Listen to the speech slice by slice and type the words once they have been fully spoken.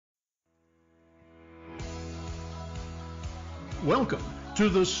Welcome to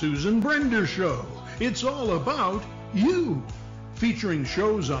the Susan Brender Show. It's all about you. Featuring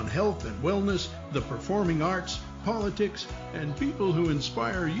shows on health and wellness, the performing arts, politics, and people who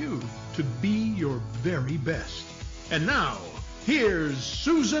inspire you to be your very best. And now, here's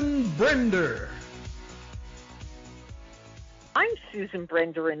Susan Brender. I'm Susan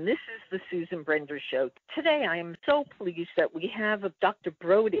Brender, and this is the Susan Brender Show. Today, I am so pleased that we have Dr.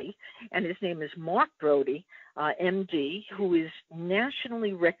 Brody, and his name is Mark Brody, MD, who is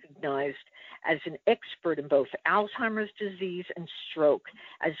nationally recognized as an expert in both Alzheimer's disease and stroke,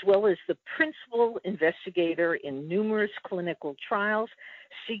 as well as the Principal Investigator in numerous clinical trials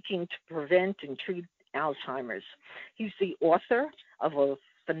seeking to prevent and treat Alzheimer's. He's the author of a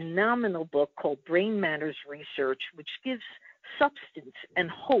phenomenal book called Brain Matters Research, which gives substance and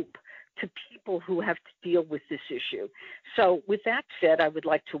hope to people who have to deal with this issue. So with that said, I would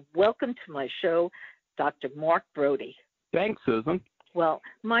like to welcome to my show Dr. Mark Brody. Thanks, Susan. Well,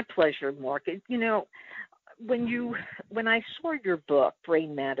 my pleasure, Mark. You know, when I saw your book,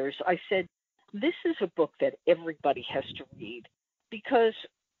 Brain Matters, I said, this is a book that everybody has to read because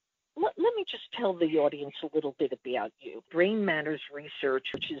let me just tell the audience a little bit about you. Brain Matters Research,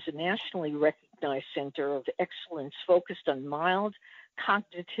 which is a nationally recognized center of excellence focused on mild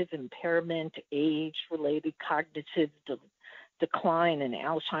cognitive impairment, age-related cognitive decline, and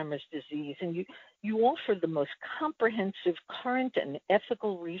Alzheimer's disease. And you offer the most comprehensive current and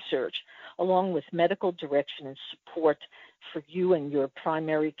ethical research along with medical direction and support for you and your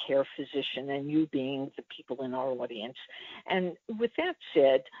primary care physician, and you being the people in our audience. And with that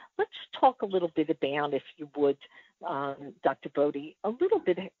said, let's talk a little bit about, if you would, Dr. Brody, a little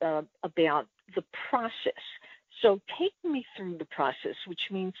bit about the process. So take me through the process, which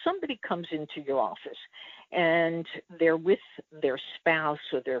means somebody comes into your office and they're with their spouse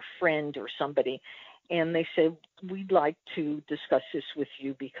or their friend or somebody, and they say, we'd like to discuss this with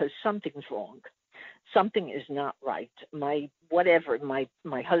you because something's wrong. Something is not right. My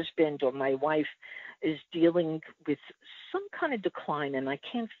husband or my wife is dealing with some kind of decline and I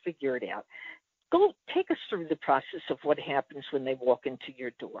can't figure it out. Go take us through the process of what happens when they walk into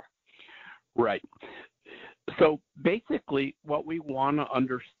your door. Right. So basically what we want to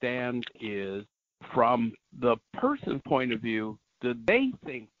understand is, from the person's point of view, do they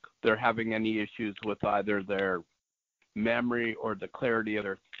think they're having any issues with either their memory or the clarity of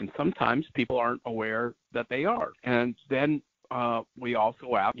their, and sometimes people aren't aware that they are. And then we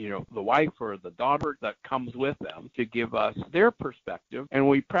also ask, the wife or the daughter that comes with them to give us their perspective. And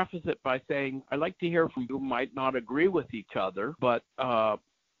we preface it by saying, I'd like to hear from you who might not agree with each other, but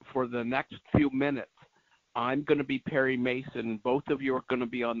for the next few minutes, I'm going to be Perry Mason. Both of you are going to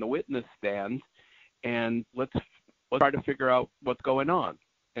be on the witness stand, and let's try to figure out what's going on.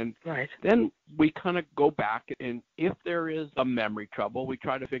 And right. Then we kind of go back, and if there is a memory trouble, we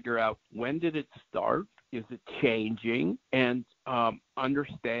try to figure out, when did it start? Is it changing? And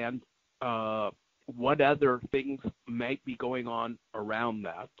understand what other things might be going on around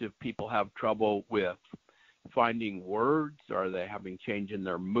that. Do people have trouble with finding words? Are they having change in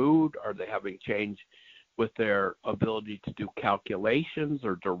their mood? Are they having change with their ability to do calculations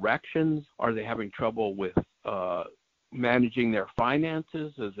or directions? Are they having trouble with managing their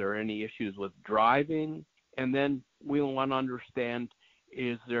finances? Is there any issues with driving? And then we want to understand,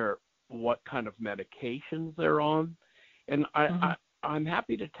 what kind of medications they're on? And I'm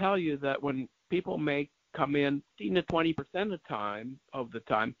happy to tell you that when people may come in 15 to 20% of the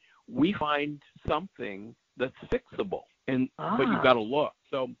time, we find something that's fixable. But you've got to look.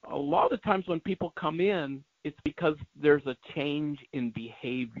 So a lot of times when people come in, it's because there's a change in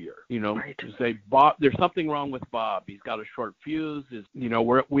behavior. Right. To say, Bob, there's something wrong with Bob. He's got a short fuse.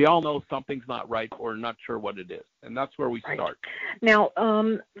 We all know something's not right, or not sure what it is. And that's where we start. Now,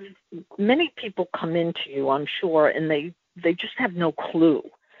 many people come into you, I'm sure, and they just have no clue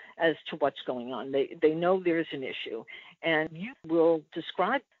as to what's going on. They know there's an issue, and you will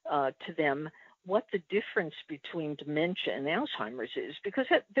describe to them what the difference between dementia and Alzheimer's is, because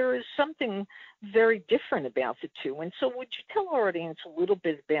there is something very different about the two. And so would you tell our audience a little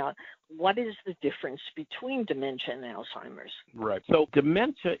bit about what is the difference between dementia and Alzheimer's? Right. So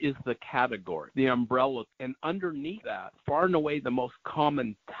dementia is the category, the umbrella, and underneath that, far and away the most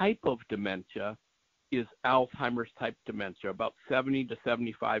common type of dementia is Alzheimer's type dementia. About 70 to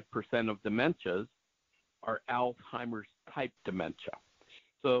 75% of dementias are Alzheimer's type dementia.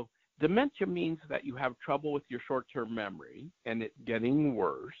 So dementia means that you have trouble with your short-term memory and it getting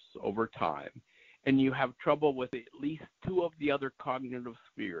worse over time, and you have trouble with at least two of the other cognitive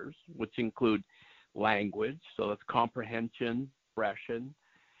spheres, which include language, so that's comprehension, expression,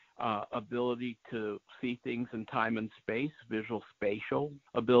 ability to see things in time and space, visual spatial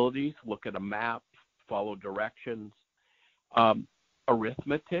abilities, look at a map, follow directions,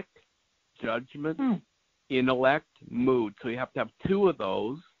 arithmetic, judgment, intellect, mood. So you have to have two of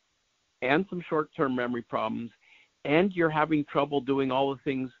those and some short-term memory problems, and you're having trouble doing all the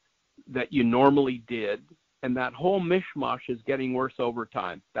things that you normally did, and that whole mishmash is getting worse over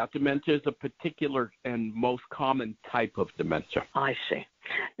time. That dementia is a particular and most common type of dementia. I see.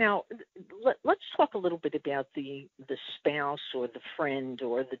 Now, let's talk a little bit about the spouse or the friend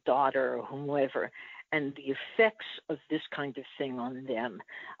or the daughter or whomever and the effects of this kind of thing on them.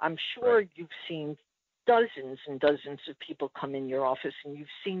 I'm sure Right. You've seen dozens and dozens of people come in your office, and you've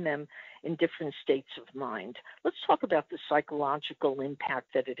seen them in different states of mind. Let's talk about the psychological impact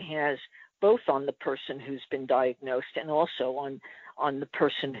that it has both on the person who's been diagnosed and also on the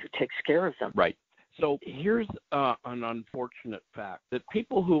person who takes care of them. Right. So here's an unfortunate fact that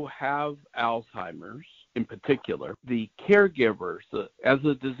people who have Alzheimer's, in particular, the caregivers, as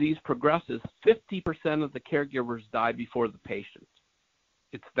the disease progresses, 50% of the caregivers die before the patient.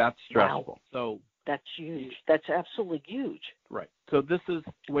 It's that stressful. Wow. So that's huge. That's absolutely huge. Right. So this is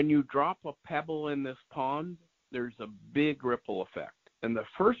when you drop a pebble in this pond, there's a big ripple effect. And the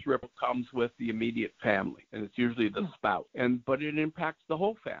first ripple comes with the immediate family, and it's usually the spouse. But it impacts the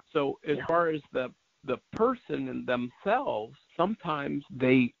whole family. So as far as the person and themselves, sometimes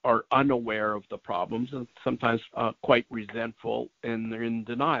they are unaware of the problems and sometimes quite resentful, and they're in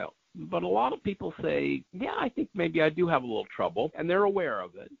denial. But a lot of people say, yeah, I think maybe I do have a little trouble, and they're aware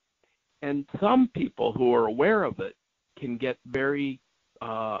of it. And some people who are aware of it can get very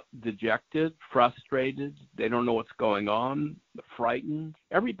dejected, frustrated. They don't know what's going on, frightened.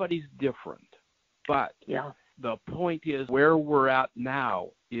 Everybody's different. But the point is, where we're at now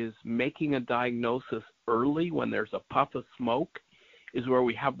is making a diagnosis early when there's a puff of smoke is where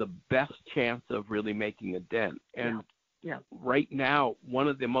we have the best chance of really making a dent. And right now, one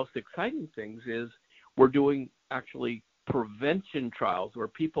of the most exciting things is we're doing actually prevention trials where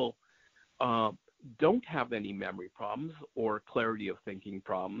people don't have any memory problems or clarity of thinking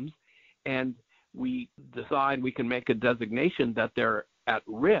problems, and we decide we can make a designation that they're at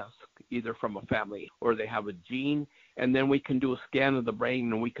risk, either from a family or they have a gene, and then we can do a scan of the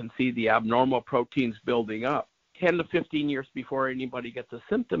brain and we can see the abnormal proteins building up 10 to 15 years before anybody gets a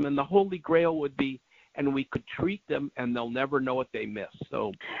symptom, and the holy grail would be, and we could treat them and they'll never know what they missed.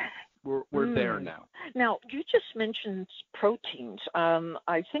 So we're there now. Now, you just mentioned proteins.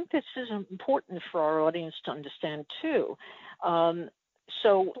 I think this is important for our audience to understand, too.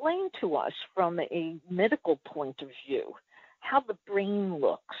 So explain to us from a medical point of view how the brain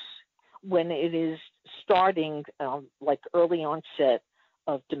looks when it is starting, like early onset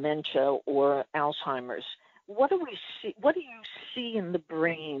of dementia or Alzheimer's. What do you see in the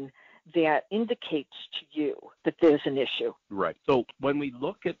brain that indicates to you that there's an issue? Right. So when we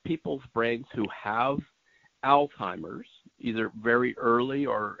look at people's brains who have Alzheimer's, either very early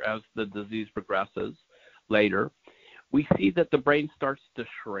or as the disease progresses later, we see that the brain starts to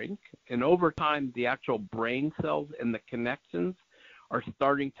shrink, and over time the actual brain cells and the connections are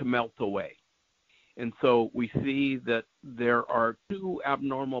starting to melt away. And so we see that there are two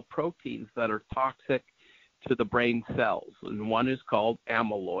abnormal proteins that are toxic to the brain cells, and one is called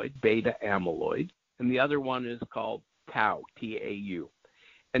amyloid, beta amyloid, and the other one is called tau, T-A-U.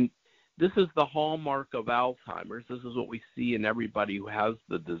 And this is the hallmark of Alzheimer's. This is what we see in everybody who has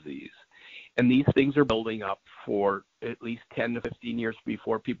the disease. And these things are building up for at least 10 to 15 years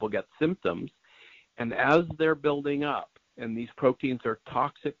before people get symptoms. And as they're building up, and these proteins are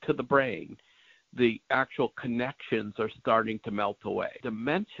toxic to the brain, the actual connections are starting to melt away.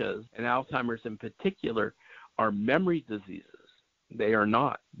 Dementias, and Alzheimer's in particular, are memory diseases. They are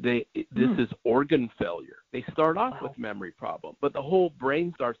not. This is organ failure. They start off with memory problems, but the whole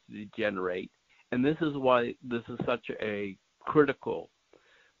brain starts to degenerate, and this is why this is such a critical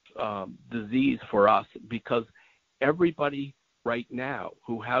disease for us, because everybody right now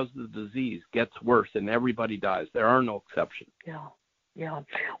who has the disease gets worse, and everybody dies. There are no exceptions. Yeah.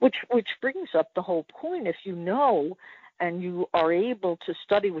 Which brings up the whole point. If you know and you are able to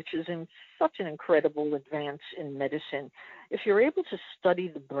study, which is in such an incredible advance in medicine, if you're able to study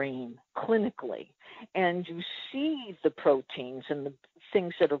the brain clinically and you see the proteins and the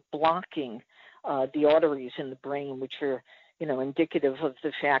things that are blocking the arteries in the brain, which are, indicative of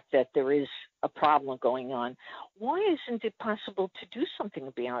the fact that there is a problem going on, why isn't it possible to do something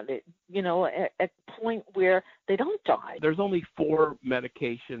about it, at the point where they don't die? There's only 4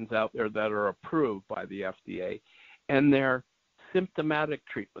 medications out there that are approved by the FDA, and they're symptomatic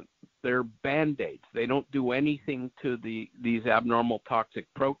treatment. They're Band-Aids. They don't do anything to these abnormal toxic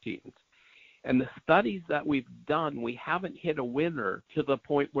proteins. And the studies that we've done, we haven't hit a winner to the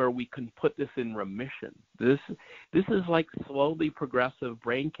point where we can put this in remission. This is like slowly progressive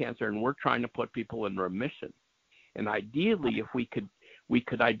brain cancer, and we're trying to put people in remission. And ideally, if we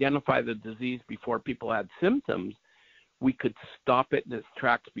could identify the disease before people had symptoms, we could stop it in its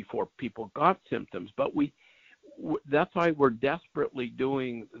tracks before people got symptoms. But that's why we're desperately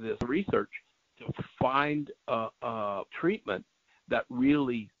doing this research to find a treatment that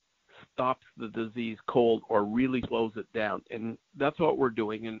really stops the disease cold or really slows it down. And that's what we're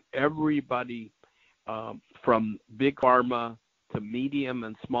doing. And everybody from big pharma to medium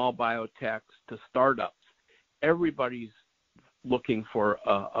and small biotechs to startups, everybody's looking for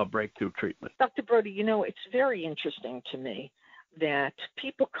a breakthrough treatment. Dr. Brody, it's very interesting to me that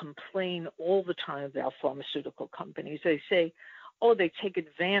people complain all the time about pharmaceutical companies. They say, oh, they take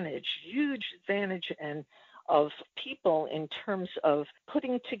huge advantage of people in terms of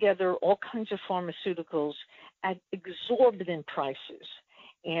putting together all kinds of pharmaceuticals at exorbitant prices.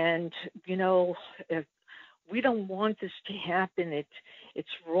 And, if we don't want this to happen, it's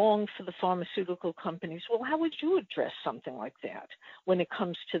wrong for the pharmaceutical companies. Well, how would you address something like that when it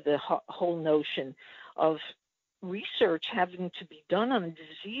comes to the whole notion of research having to be done on a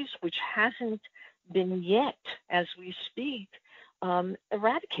disease which hasn't been yet, as we speak,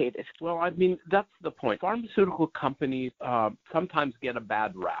 eradicated? Well, that's the point. Pharmaceutical companies sometimes get a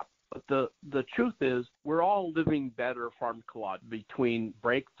bad rap. But the truth is, we're all living better pharmacologically. Between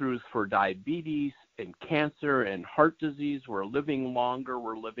breakthroughs for diabetes and cancer and heart disease, we're living longer,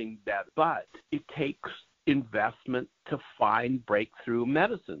 we're living better. But it takes investment to find breakthrough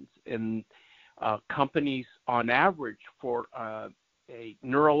medicines. And companies, on average, for a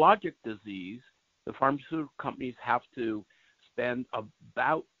neurologic disease, the pharmaceutical companies have to spend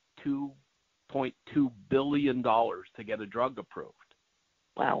about $2.2 billion to get a drug approved.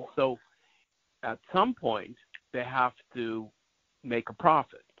 Wow. So at some point, they have to make a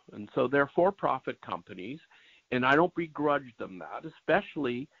profit. And so they're for-profit companies, and I don't begrudge them that,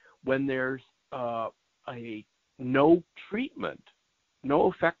 especially when there's no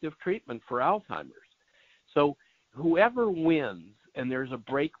effective treatment for Alzheimer's. So whoever wins and there's a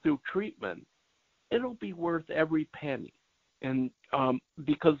breakthrough treatment, it'll be worth every penny. And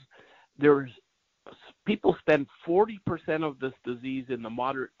because people spend 40% of this disease in the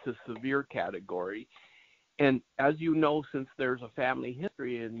moderate to severe category. And as you know, since there's a family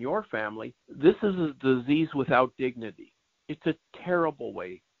history in your family, this is a disease without dignity. It's a terrible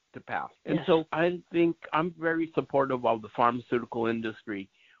way to pass. And Yes. So I think I'm very supportive of the pharmaceutical industry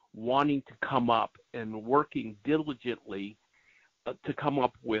wanting to come up and working diligently to come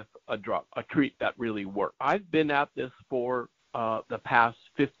up with a drug, a treat that really works. I've been at this for the past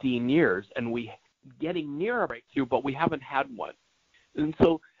 15 years, and getting near a breakthrough, but we haven't had one. And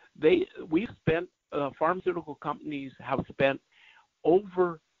so pharmaceutical companies have spent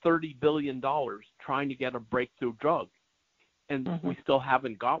over $30 billion trying to get a breakthrough drug. And we still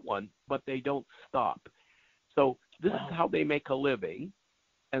haven't got one, but they don't stop. So this is how they make a living,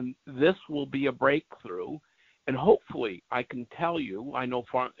 and this will be a breakthrough. And hopefully, I can tell you, I know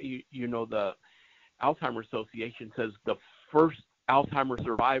the Alzheimer's Association says the first Alzheimer's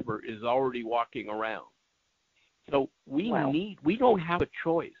survivor is already walking around. So we don't have a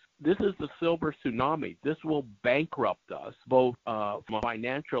choice. This is the silver tsunami. This will bankrupt us both from a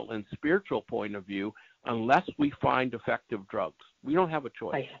financial and spiritual point of view unless we find effective drugs. We don't have a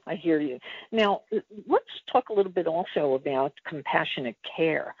choice. I hear you. Now, let's talk a little bit also about compassionate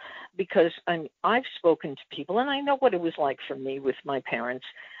care, because I've spoken to people, and I know what it was like for me with my parents.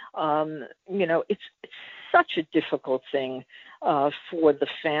 It's such a difficult thing for the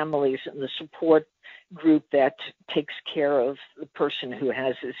families and the support group that takes care of the person who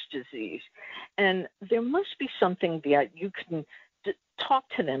has this disease. And there must be something that you can talk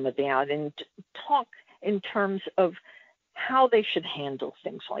to them about and talk in terms of how they should handle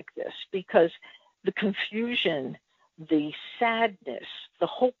things like this, because the confusion, the sadness, the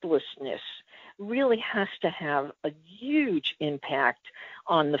hopelessness really has to have a huge impact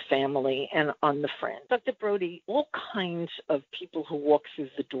on the family and on the friend. Dr. Brody, all kinds of people who walk through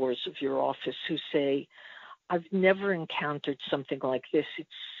the doors of your office who say, I've never encountered something like this. It's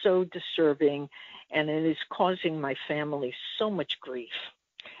so disturbing, and it is causing my family so much grief.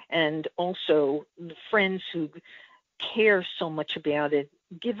 And also the friends who care so much about it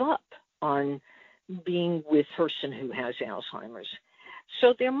give up on being with a person who has Alzheimer's.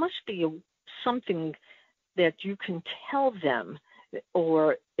 So there must be something that you can tell them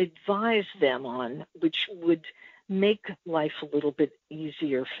or advise them on, which would make life a little bit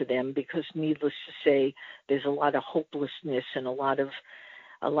easier for them, because needless to say, there's a lot of hopelessness and a lot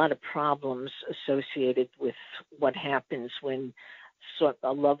of problems associated with what happens when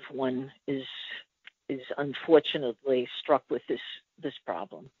a loved one is unfortunately struck with this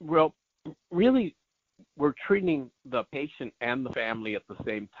problem. Well, really, we're treating the patient and the family at the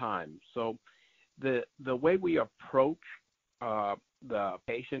same time. So the way we approach the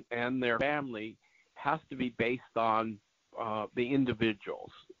patient and their family has to be based on the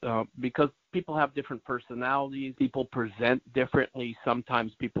individuals, because people have different personalities, people present differently.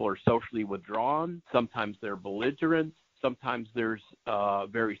 Sometimes people are socially withdrawn, sometimes they're belligerent, sometimes there's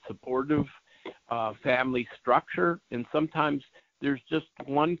very supportive family structure, and sometimes there's just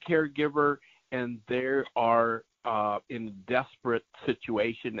one caregiver and they are in a desperate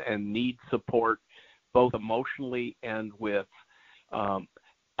situation and need support both emotionally and with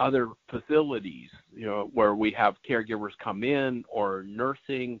other facilities, where we have caregivers come in, or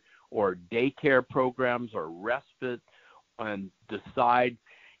nursing or daycare programs or respite, and decide,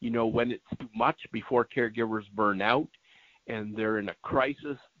 when it's too much before caregivers burn out and they're in a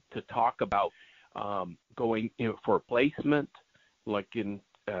crisis, to talk about going for placement, like in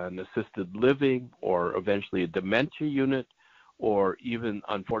an assisted living or eventually a dementia unit, or even,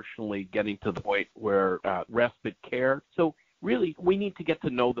 unfortunately, getting to the point where respite care. So really, we need to get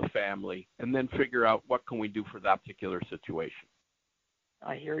to know the family and then figure out what can we do for that particular situation.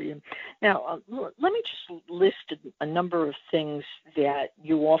 I hear you. Now, let me just list a number of things that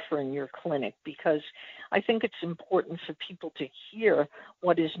you offer in your clinic, because I think it's important for people to hear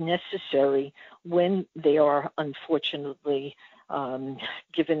what is necessary when they are unfortunately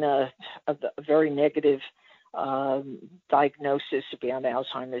given a very negative diagnosis about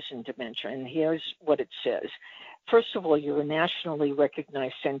Alzheimer's and dementia. And here's what it says. First of all, you're a nationally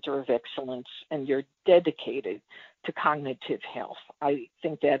recognized center of excellence, and you're dedicated to cognitive health. I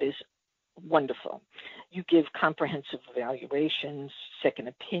think that is wonderful. You give comprehensive evaluations, second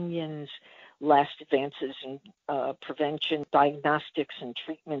opinions, last advances in prevention, diagnostics, and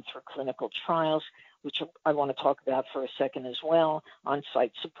treatment through clinical trials, which I want to talk about for a second as well,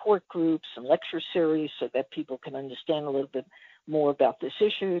 on-site support groups and lecture series so that people can understand a little bit more about this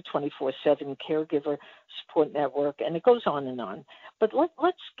issue, 24/7 caregiver support network, and it goes on and on. But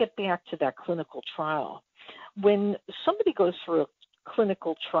let's get back to that clinical trial. When somebody goes through a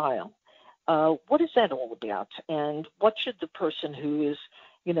clinical trial, what is that all about? And what should the person who is,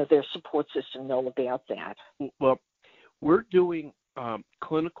 their support system know about that? Well, we're doing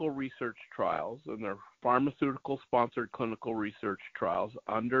clinical research trials, and they're pharmaceutical-sponsored clinical research trials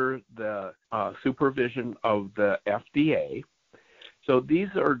under the supervision of the FDA. So these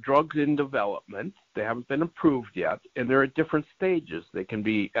are drugs in development. They haven't been approved yet, and they're at different stages. They can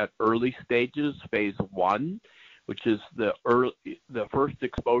be at early stages, phase 1, which is the first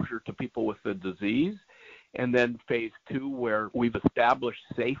exposure to people with the disease, and then phase 2, where we've established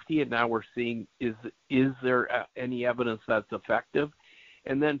safety, and now we're seeing is there any evidence that's effective,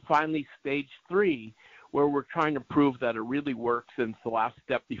 and then finally stage 3, where we're trying to prove that it really works, and it's the last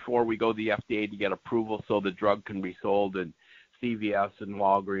step before we go to the FDA to get approval so the drug can be sold in CVS and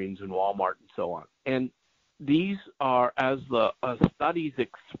Walgreens and Walmart and so on. And these are, as the studies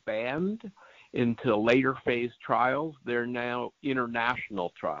expand into later phase trials, they're now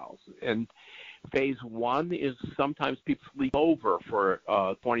international trials. And phase 1 is sometimes people sleep over for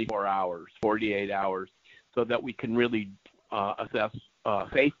 24 hours, 48 hours, so that we can really assess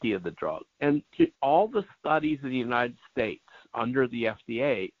safety of the drug. And all the studies in the United States under the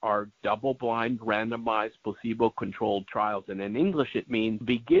FDA are double-blind, randomized, placebo-controlled trials. And in English, it means,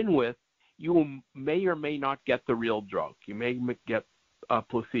 begin with, you may or may not get the real drug. You may get a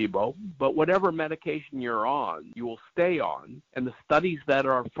placebo, but whatever medication you're on, you will stay on. And the studies that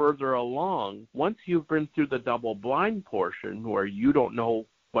are further along, once you've been through the double-blind portion where you don't know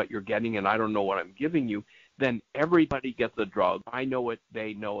what you're getting and I don't know what I'm giving you, then everybody gets the drug. I know it,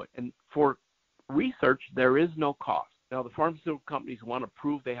 they know it. And for research, there is no cost. Now, the pharmaceutical companies want to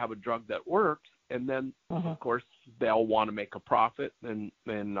prove they have a drug that works, and then, of course, they'll want to make a profit, and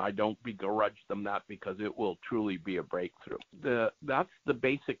I don't begrudge them that, because it will truly be a breakthrough. That's the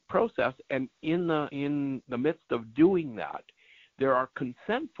basic process, and in the midst of doing that, there are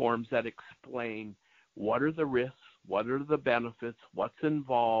consent forms that explain what are the risks, what are the benefits, what's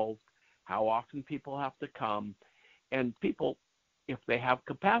involved, how often people have to come, and people, if they have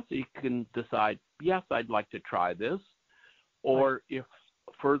capacity, can decide, yes, I'd like to try this. Or if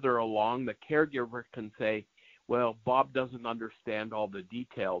further along, the caregiver can say, well, Bob doesn't understand all the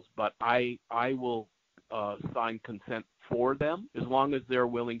details, but I will sign consent for them as long as they're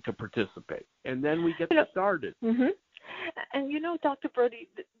willing to participate. And then we get started. Mm-hmm. And Dr. Brody,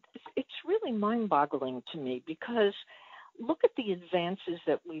 it's really mind-boggling to me because look at the advances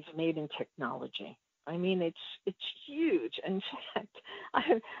that we've made in technology. I mean, it's huge. In fact,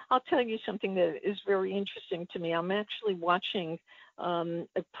 I'll tell you something that is very interesting to me. I'm actually watching a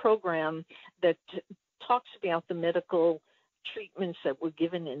program that talks about the medical treatments that were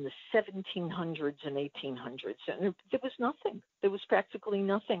given in the 1700s and 1800s. And there was nothing. There was practically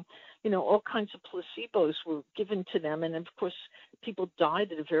nothing. All kinds of placebos were given to them. And, of course, people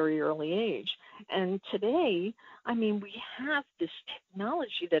died at a very early age. And today, I mean, we have this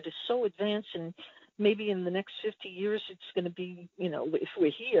technology that is so advanced, and maybe in the next 50 years it's going to be, if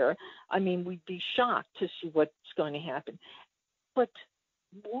we're here, I mean, we'd be shocked to see what's going to happen. But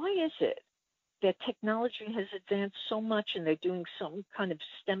why is it that technology has advanced so much and they're doing some kind of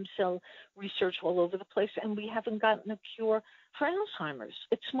stem cell research all over the place and we haven't gotten a cure for Alzheimer's?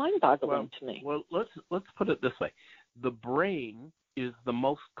 It's mind-boggling to me. Well, let's put it this way. The brain is the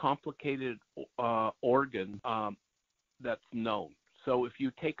most complicated organ that's known. So if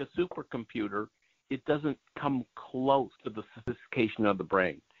you take a supercomputer, it doesn't come close to the sophistication of the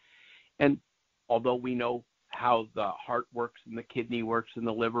brain. And although we know how the heart works and the kidney works and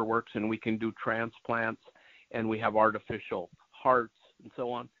the liver works, and we can do transplants and we have artificial hearts and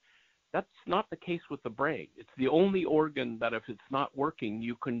so on, that's not the case with the brain. It's the only organ that if it's not working,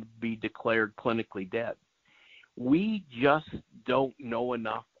 you can be declared clinically dead. We just don't know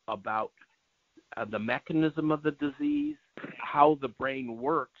enough about the mechanism of the disease, how the brain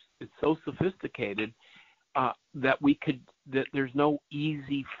works. It's so sophisticated that there's no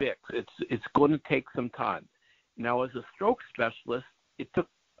easy fix. It's going to take some time. Now, as a stroke specialist,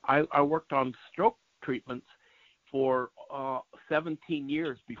 I worked on stroke treatments for 17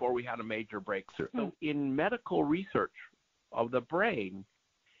 years before we had a major breakthrough. So in medical research of the brain,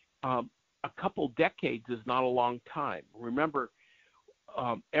 a couple decades is not a long time. Remember,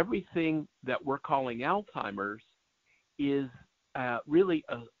 everything that we're calling Alzheimer's is really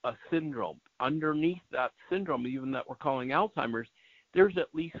a syndrome. Underneath that syndrome, even that we're calling Alzheimer's, there's at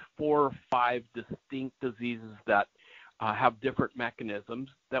least 4 or 5 distinct diseases that have different mechanisms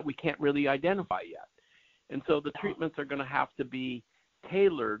that we can't really identify yet. And so the treatments are going to have to be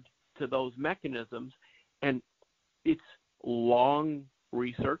tailored to those mechanisms. And it's long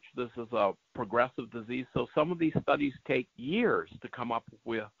research. This is a progressive disease. So some of these studies take years to come up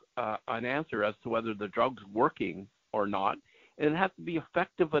with an answer as to whether the drug's working or not. And it has to be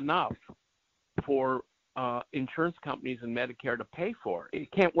effective enough for insurance companies and Medicare to pay for.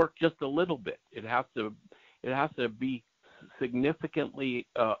 It can't work just a little bit. It has to be significantly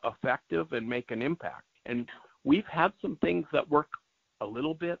effective and make an impact. And we've had some things that work a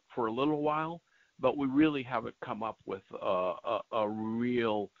little bit for a little while, but we really haven't come up with a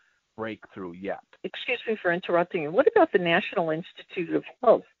real breakthrough yet. Excuse me for interrupting you. What about the National Institute of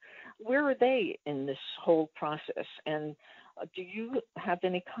Health? Where are they in this whole process? And do you have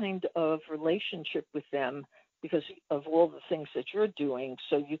any kind of relationship with them because of all the things that you're doing,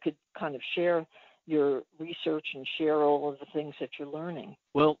 so you could kind of share your research and share all of the things that you're learning?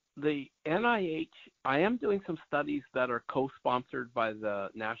 Well, the NIH, I am doing some studies that are co-sponsored by the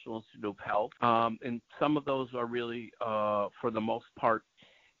National Institute of Health, and some of those are really, for the most part,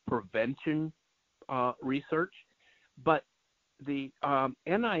 prevention research. But the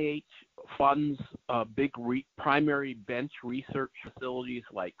NIH funds big primary bench research facilities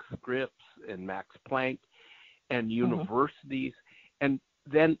like Scipps and Max Planck and universities. And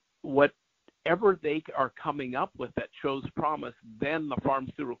then whatever they are coming up with that shows promise, then the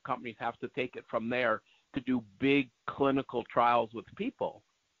pharmaceutical companies have to take it from there to do big clinical trials with people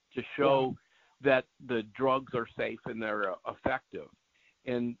to show that the drugs are safe and they're effective.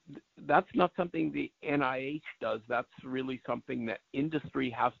 And that's not something the NIH does. That's really something that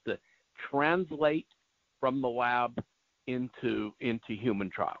industry has to translate from the lab into human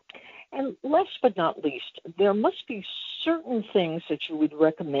trials. And last but not least, there must be certain things that you would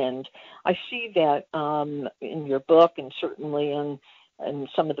recommend. I see that in your book, and certainly in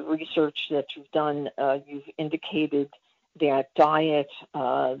some of the research that you've done, you've indicated that diet,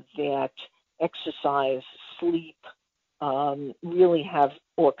 that exercise, sleep, really have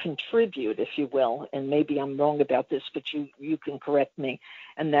or contribute, if you will, and maybe I'm wrong about this, but you can correct me,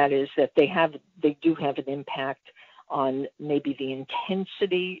 and that is that they do have an impact on maybe the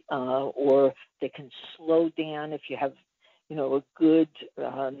intensity, or they can slow down if you have, a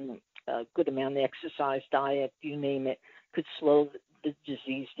good amount of exercise, diet, you name it, could slow the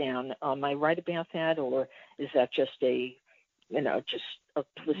disease down. Am I right about that, or is that just a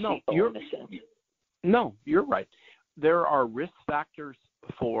placebo in a sense? No, you're right. There are risk factors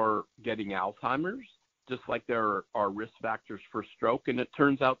for getting Alzheimer's, just like there are risk factors for stroke, and it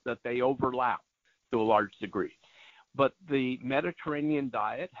turns out that they overlap to a large degree. But the Mediterranean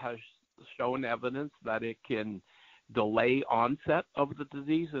diet has shown evidence that it can delay onset of the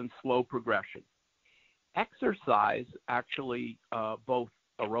disease and slow progression. Exercise, actually, both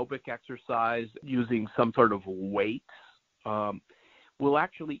aerobic exercise using some sort of weights, will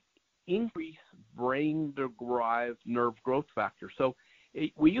actually increase brain-derived nerve growth factor. So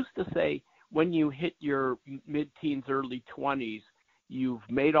we used to say when you hit your mid-teens, early 20s, you've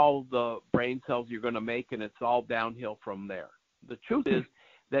made all the brain cells you're going to make, and it's all downhill from there. The truth is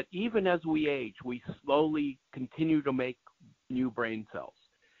that even as we age, we slowly continue to make new brain cells.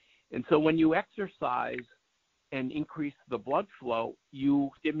 And so when you exercise and increase the blood flow, you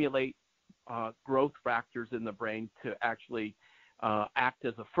stimulate growth factors in the brain to actually act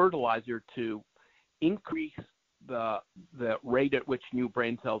as a fertilizer to increase the rate at which new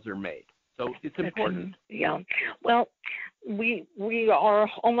brain cells are made. So it's important. Yeah. Well, we are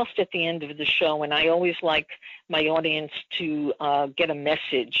almost at the end of the show, and I always like my audience to get a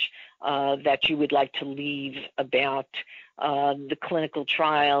message that you would like to leave about the clinical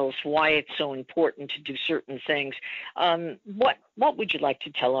trials, why it's so important to do certain things. What would you like to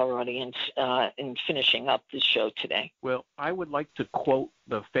tell our audience in finishing up this show today? Well, I would like to quote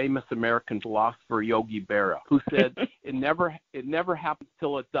the famous American philosopher Yogi Berra, who said, "It never happens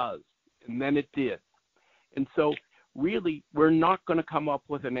till it does." And then it did. And so really, we're not going to come up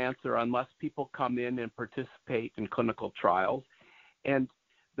with an answer unless people come in and participate in clinical trials. And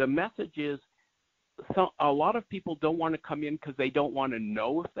the message is, a lot of people don't want to come in because they don't want to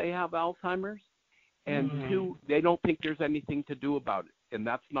know if they have Alzheimer's. And two, they don't think there's anything to do about it. And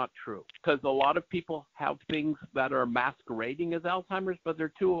that's not true. Because a lot of people have things that are masquerading as Alzheimer's, but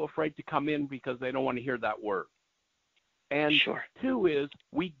they're too afraid to come in because they don't want to hear that word. And two is,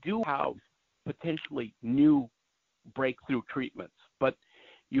 we do have potentially new breakthrough treatments, but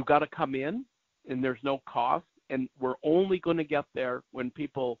you've got to come in, and there's no cost, and we're only going to get there when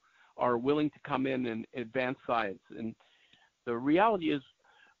people are willing to come in and advance science. And the reality is,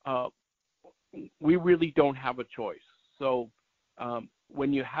 we really don't have a choice. So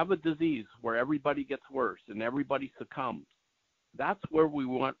when you have a disease where everybody gets worse and everybody succumbs, that's where we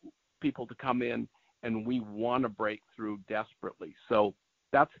want people to come in, and we want to break through desperately. So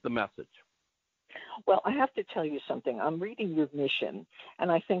that's the message. Well, I have to tell you something. I'm reading your mission,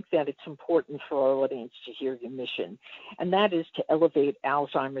 and I think that it's important for our audience to hear your mission, and that is to elevate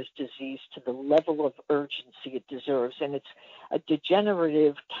Alzheimer's disease to the level of urgency it deserves. And it's a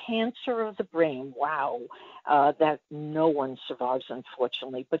degenerative cancer of the brain, that no one survives,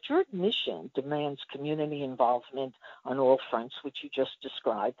 unfortunately. But your mission demands community involvement on all fronts, which you just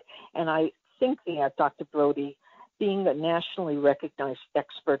described. And I think that, Dr. Brody, being a nationally recognized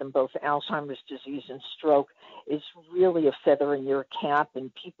expert in both Alzheimer's disease and stroke is really a feather in your cap,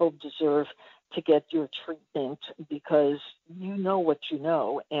 and people deserve to get your treatment because you know what you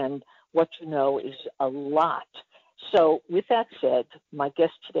know, and what you know is a lot. So with that said, my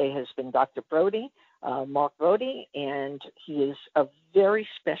guest today has been Dr. Brody, Mark Brody, and he is a very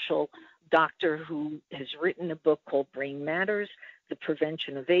special doctor who has written a book called Brain Matters: The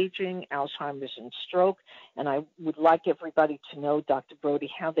Prevention of Aging, Alzheimer's, and Stroke. And I would like everybody to know, Dr. Brody,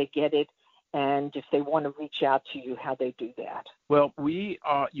 how they get it, and if they want to reach out to you, how they do that. Well,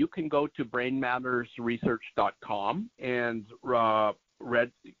 you can go to brainmattersresearch.com and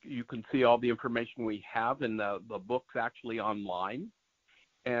you can see all the information we have, and the book's actually online.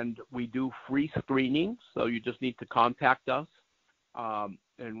 And we do free screenings, so you just need to contact us.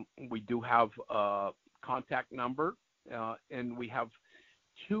 And we do have a contact number. And we have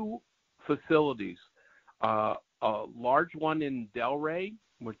two facilities, a large one in Delray,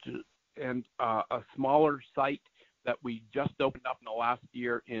 and a smaller site that we just opened up in the last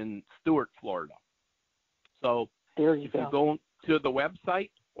year in Stuart, Florida. So you go to the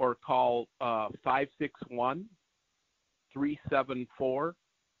website or call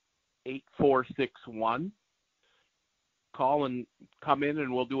 561-374-8461. Call and come in,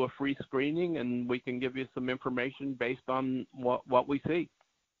 and we'll do a free screening, and we can give you some information based on what we see.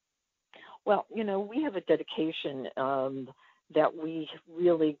 Well, we have a dedication that we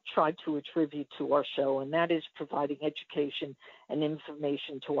really try to attribute to our show, and that is providing education and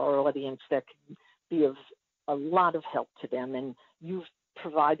information to our audience that can be of a lot of help to them. And you've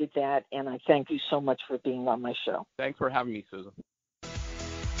provided that, and I thank you so much for being on my show. Thanks for having me, Susan.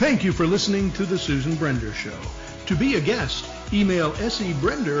 Thank you for listening to The Susan Brender Show. To be a guest, email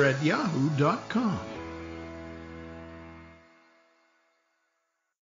sebrender@yahoo.com.